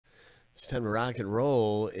It's time to rock and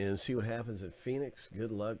roll and see what happens in Phoenix.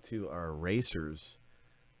 Good luck to our racers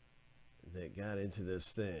that got into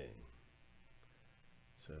this thing.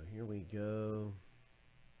 So here we go.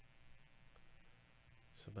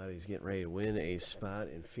 Somebody's getting ready to win a spot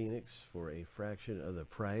in Phoenix for a fraction of the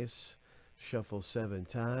price. Shuffle 7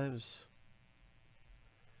 times.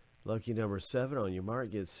 Lucky number 7 on your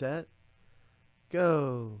mark, get set,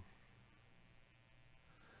 go.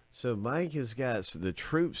 So Mike has got the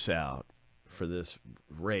troops out for this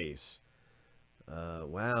race.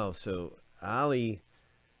 Wow, so Ollie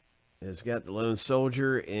has got the lone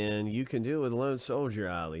soldier, and you can do it with lone soldier,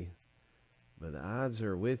 Ollie. But the odds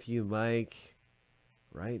are with you, Mike.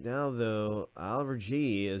 Right now, though, Oliver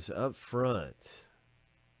G is up front.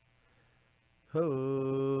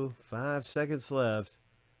 Ho, 5 seconds left.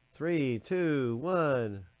 3, 2,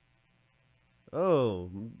 1.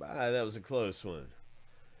 Oh, that was a close one.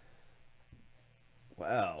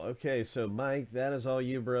 Wow. Okay, so Mike, that is all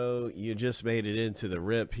you, bro. You just made it into the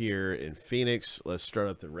rip here in Phoenix. Let's start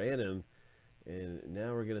up the random. And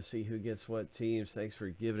now we're going to see who gets what teams. Thanks for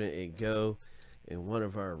giving it a go in one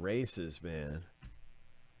of our races, man.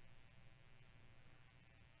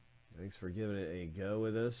 Thanks for giving it a go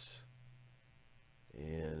with us.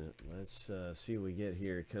 And let's see what we get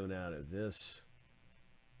here coming out of this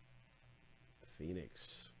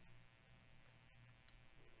Phoenix.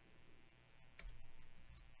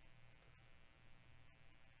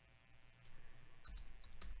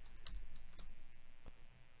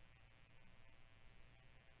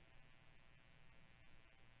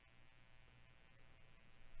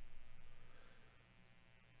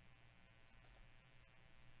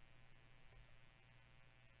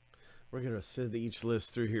 We're going to send each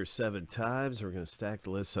list through here 7 times. We're going to stack the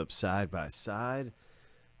lists up side by side.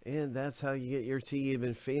 And that's how you get your team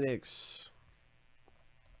in Phoenix.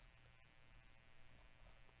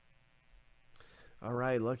 All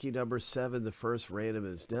right, lucky number 7. The first random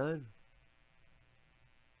is done.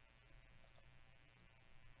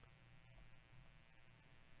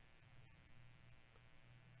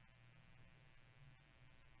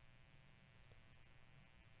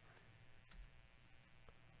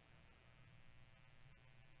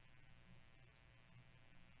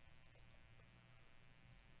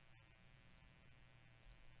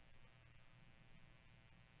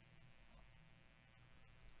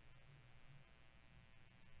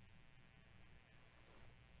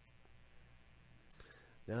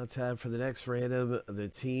 Now time for the next random, the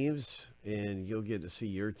teams, and you'll get to see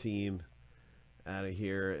your team out of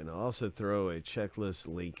here. And I'll also throw a checklist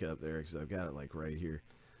link up there because I've got it like right here.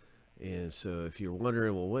 And so if you're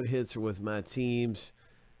wondering, well, what hits are with my teams,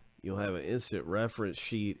 you'll have an instant reference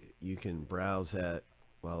sheet you can browse at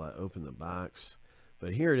while I open the box.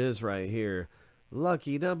 But here it is right here.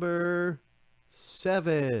 Lucky number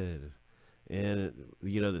 7. And,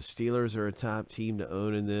 you know, the Steelers are a top team to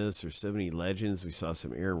own in this. There's so many legends. We saw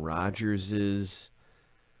some Aaron Rodgerses.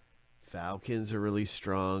 Falcons are really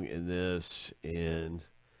strong in this. And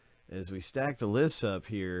as we stack the lists up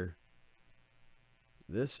here,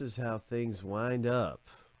 this is how things wind up.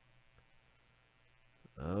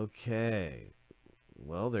 Okay.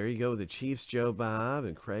 Well, there you go. The Chiefs, Joe Bob,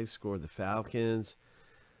 and Craig scored the Falcons.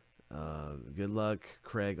 Good luck,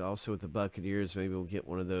 Craig, also with the Buccaneers. Maybe we'll get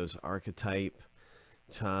one of those archetype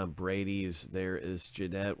Tom Brady's. There is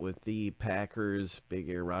Jeanette with the Packers, Big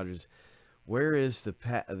Aaron Rodgers. Where is the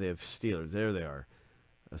Steelers? There they are.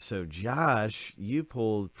 So, Josh, you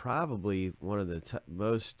pulled probably one of the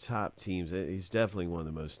most top teams. He's definitely one of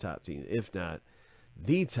the most top teams, if not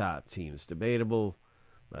the top team. It's debatable,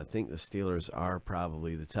 but I think the Steelers are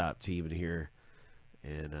probably the top team in here.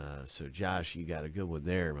 And so, Josh, you got a good one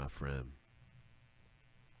there, my friend.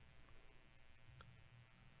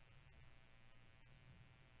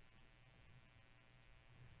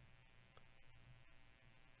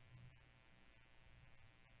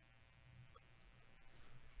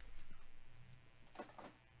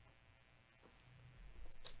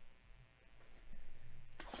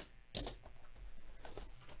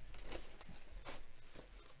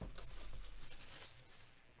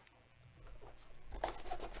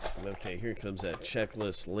 Okay, here comes that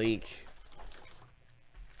checklist link.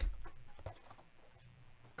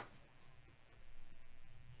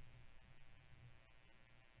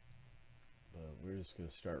 We're just going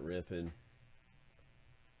to start ripping.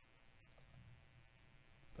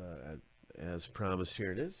 As promised,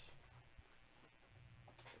 here it is.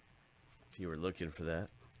 If you were looking for that,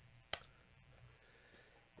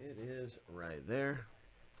 it is right there.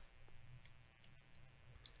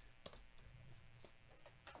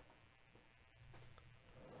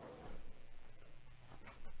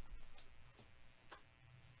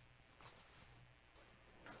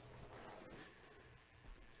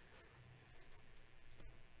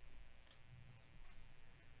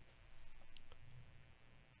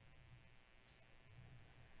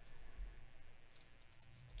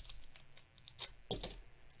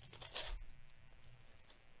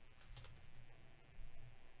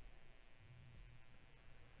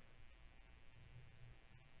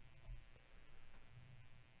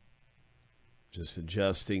 Just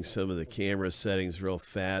adjusting some of the camera settings real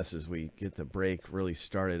fast as we get the break really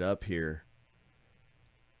started up here.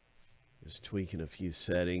 Just tweaking a few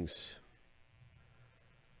settings.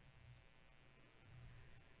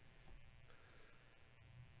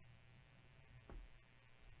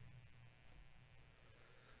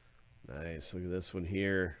 Nice. Look at this one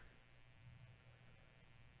here.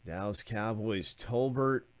 Dallas Cowboys,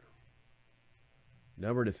 Tolbert.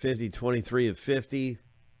 Number to 50, 23 of 50.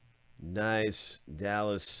 Nice.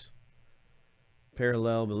 Dallas.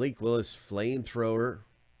 Parallel, Malik Willis, flamethrower.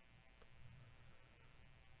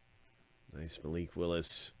 Nice Malik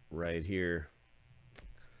Willis right here.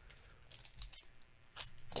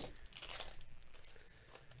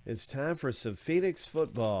 It's time for some Phoenix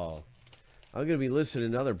football. I'm going to be listing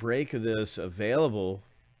another break of this available.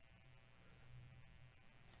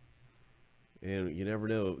 And you never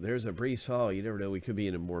know. There's a Breece Hall. You never know. We could be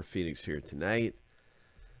in a more Phoenix here tonight.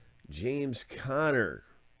 James Conner.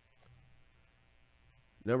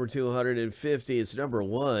 Number 250. It's number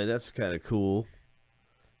 1. That's kind of cool.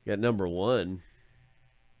 Got number 1.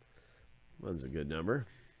 One's a good number.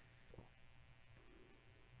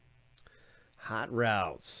 Hot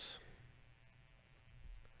routes.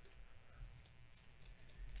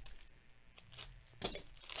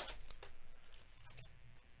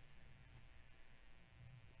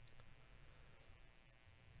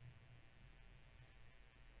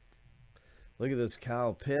 Look at this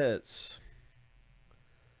Kyle Pitts.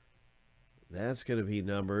 That's going to be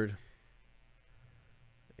numbered.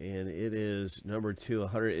 And it is number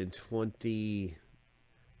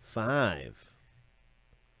 225.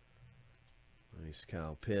 Nice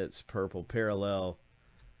Kyle Pitts, purple parallel.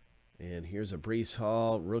 And here's a Breece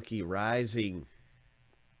Hall, rookie rising.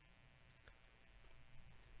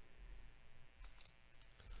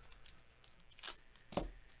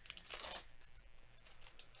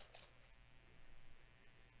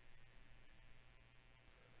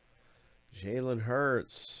 Jalen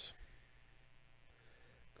Hurts.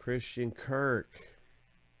 Christian Kirk.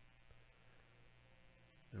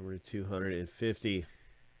 Number 250.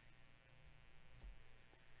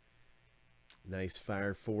 Nice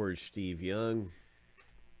Fire Forge, Steve Young.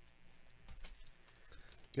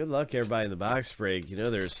 Good luck, everybody, in the box break. You know,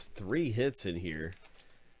 there's 3 hits in here.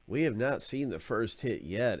 We have not seen the first hit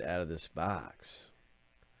yet out of this box.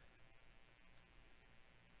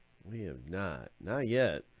 We have not. Not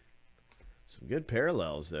yet. Some good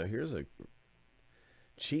parallels, though. Here's a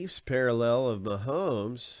Chiefs parallel of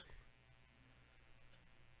Mahomes.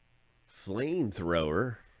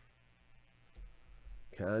 Flamethrower.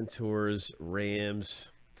 Contours, Rams,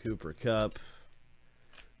 Cooper Kupp.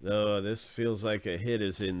 Though this feels like a hit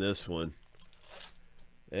is in this one.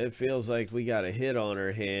 It feels like we got a hit on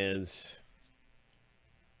our hands.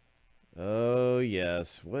 Oh,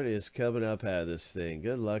 yes. What is coming up out of this thing?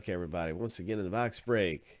 Good luck, everybody. Once again in the box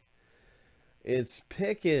break. It's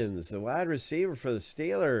Pickens, the wide receiver for the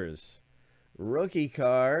Steelers. Rookie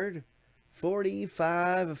card,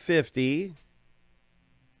 45 of 50.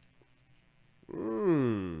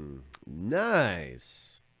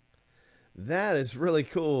 Nice. That is really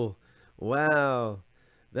cool. Wow.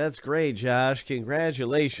 That's great, Josh.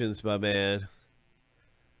 Congratulations, my man.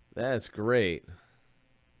 That's great.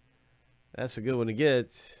 That's a good one to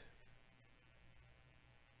get.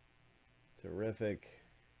 Terrific.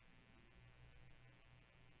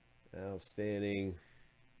 Outstanding.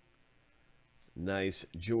 Nice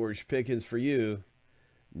George Pickens for you.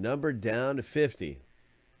 Numbered down to 50.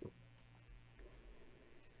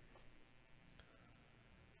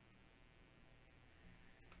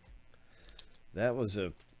 That was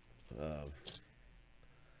a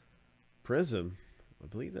prism. I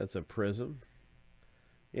believe that's a prism.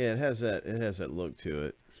 Yeah, it has that look to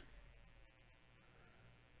it.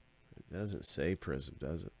 It doesn't say prism,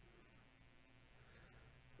 does it?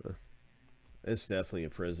 It's definitely a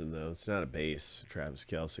prism, though. It's not a base, Travis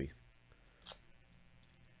Kelce.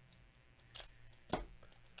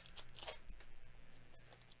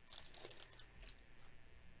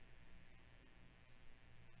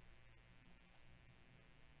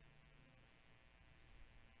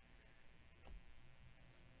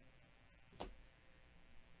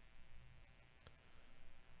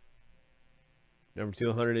 Number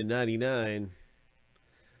 299.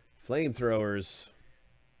 Flamethrowers.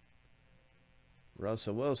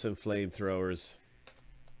 Russell Wilson flamethrowers.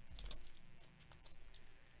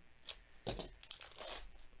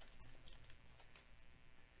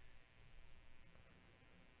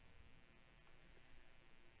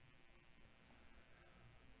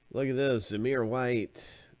 Look at this. Zamir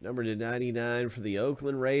White. Number to 99 for the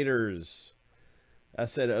Oakland Raiders. I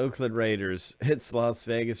said Oakland Raiders. It's Las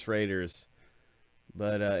Vegas Raiders.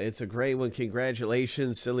 But it's a great one.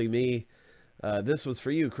 Congratulations, silly me. This was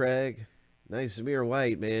for you, Craig. Nice Zamir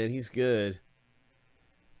White, man. He's good.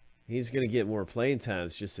 He's going to get more playing time.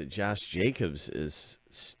 It's just that Josh Jacobs is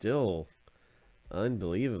still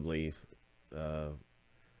unbelievably.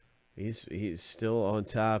 He's still on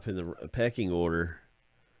top in the pecking order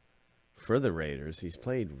for the Raiders. He's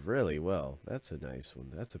played really well. That's a nice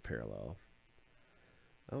one. That's a parallel.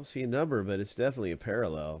 I don't see a number, but it's definitely a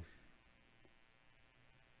parallel.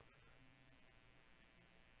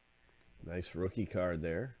 Nice rookie card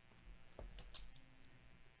there.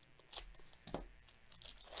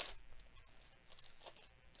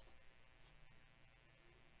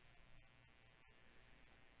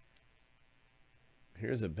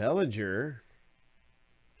 Here's a Bellinger.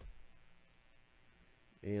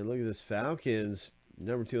 And look at this Falcons,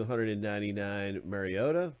 number 299,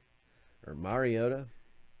 Mariota.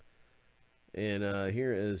 And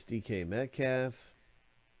here is DK Metcalf.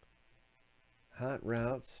 Hot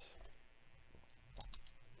routes.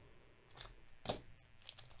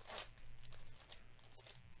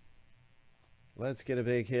 Let's get a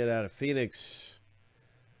big hit out of Phoenix.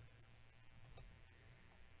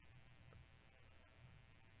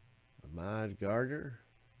 Ahmad Gardner.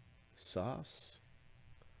 Sauce.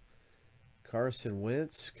 Carson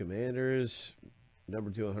Wentz. Commanders. Number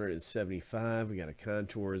 275. We got a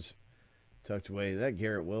Contours tucked away. That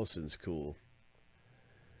Garrett Wilson's cool.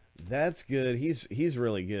 That's good. He's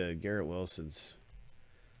really good. Garrett Wilson's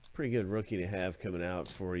pretty good rookie to have coming out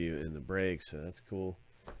for you in the break, so that's cool.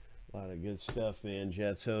 A lot of good stuff, man.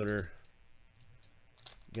 Jets owner.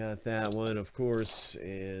 Got that one, of course,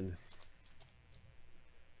 and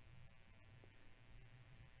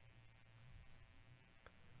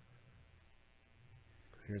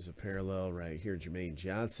here's a parallel right here. Jermaine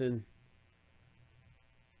Johnson.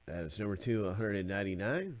 That is number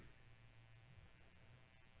 299.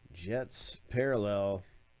 Jets parallel.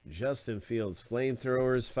 Justin Fields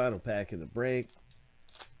flamethrowers. Final pack in the break.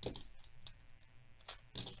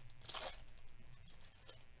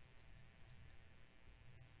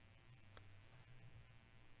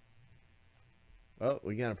 Oh,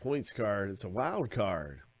 we got a points card. It's a wild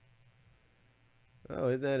card. Oh,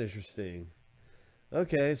 isn't that interesting?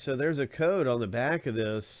 Okay, so there's a code on the back of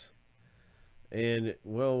this. And,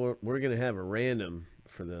 well, we're going to have a random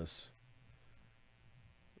for this.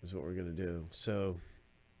 Is what we're going to do. So,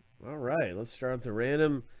 all right, let's start with the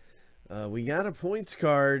random. We got a points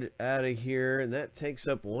card out of here, and that takes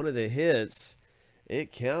up one of the hits.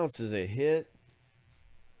 It counts as a hit.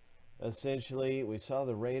 Essentially, we saw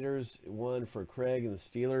the Raiders, one for Craig and the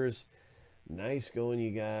Steelers. Nice going, you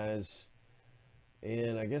guys.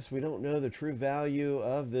 And I guess we don't know the true value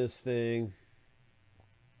of this thing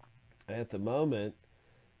at the moment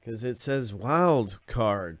because it says wild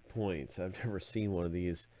card points. I've never seen one of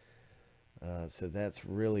these. So that's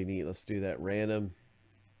really neat. Let's do that random.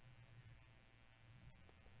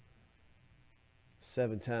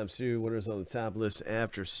 7 times through. Winners on the top list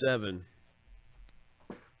after 7.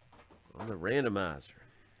 On the randomizer.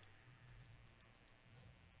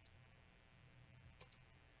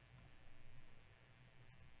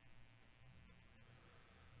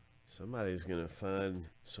 Somebody's going to find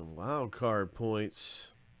some wild card points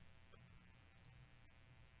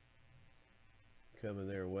coming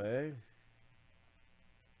their way.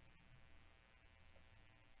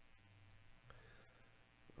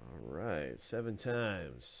 All right, 7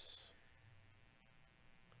 times.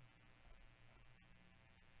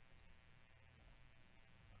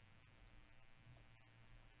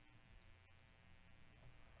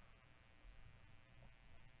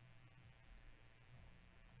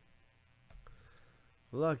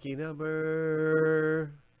 Lucky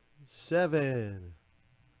number 7.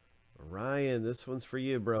 Ryan, this one's for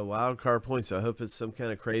you, bro. Wild card points. I hope it's some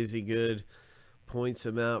kind of crazy good points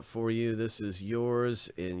amount for you. This is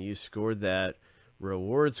yours, and you scored that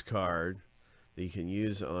rewards card that you can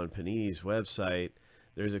use on Panini's website.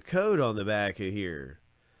 There's a code on the back of here.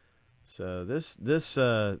 So this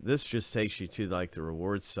just takes you to like the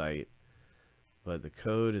rewards site, but the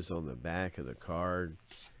code is on the back of the card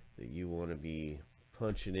that you want to be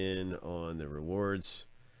punching in on the rewards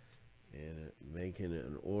and making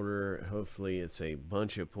an order. Hopefully it's a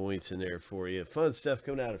bunch of points in there for you. Fun stuff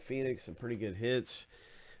coming out of Phoenix. Some pretty good hits.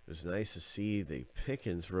 It was nice to see the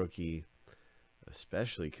Pickens rookie,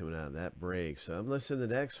 especially coming out of that break. So I'm listening to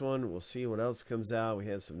the next one. We'll see what else comes out. We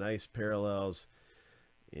had some nice parallels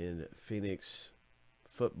in Phoenix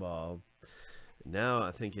football. Now I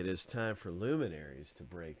think it is time for luminaries to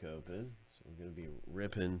break open. So we're going to be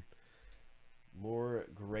ripping more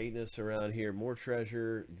greatness around here, more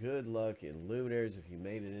treasure. Good luck in luminaries if you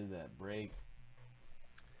made it into that break.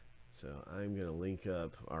 So I'm going to link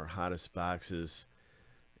up our hottest boxes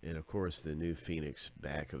and, of course, the new Phoenix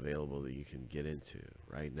back available that you can get into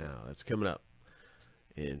right now. That's coming up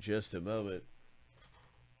in just a moment.